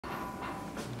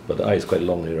But the eye is quite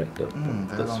long, right? Very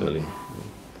long. Swelling.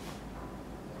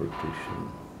 Protrusion.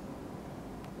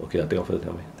 Okay, I'll take off first,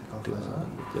 tell me. Take off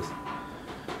first, Just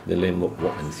then let him walk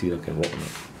and see if I can walk or not.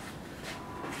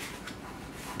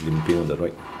 Limping on the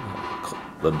right.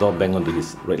 The door bang onto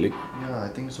his right leg. Yeah, I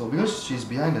think so. Because she's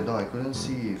behind the door, I couldn't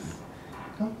see if...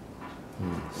 Come.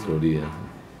 Slowly, yeah.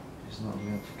 She's not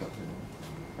going to pick up the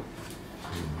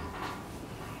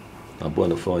I'll put on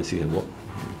the floor and see if he can walk.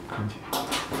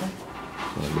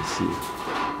 Let's see.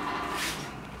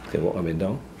 Can walk up and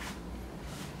down.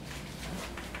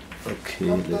 Okay,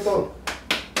 let's see.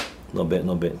 Not bad,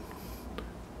 not bad.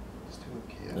 Still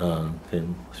okay.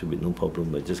 Can should be no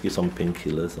problem, but just give some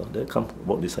painkillers. There, come,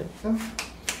 walk this side. Yeah.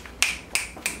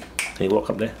 Can you walk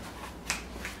up there?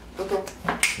 Toto.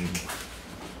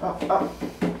 Up, up.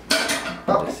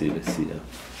 Up. Let's see.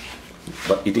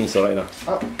 But eating is alright now.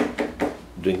 Up.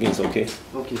 Drinking is okay.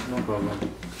 Okay, no problem.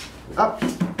 Up.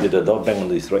 Did the door bang on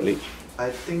his right leg? I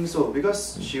think so,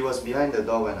 because she was behind the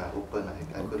door when I opened.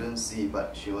 I couldn't see,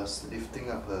 but she was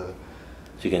lifting up her...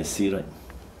 She can see, right?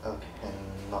 Okay, and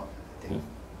not, I think.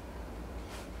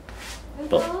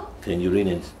 But can urine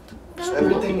and stool?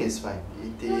 Everything is fine.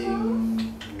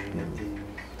 Eating, urinating.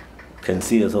 Can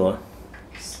see also,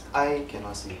 I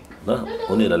cannot see. No?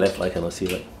 Only the left eye cannot see,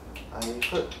 right? I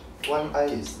heard one eye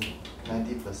is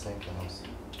 90% cannot see.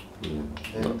 Then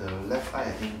the left eye,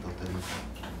 I think, totally fine.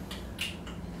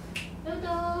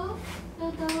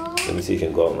 Let me see if you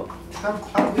can go out now. Up,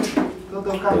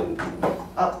 Toto, come.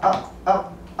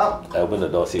 Up. I open the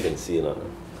door, see if you can see or not.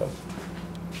 Come.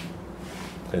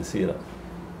 Can see or not?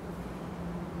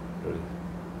 Really?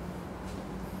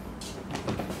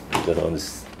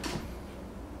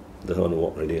 Doesn't want to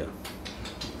walk already.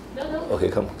 Okay,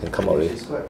 come. Can come out already. She's quite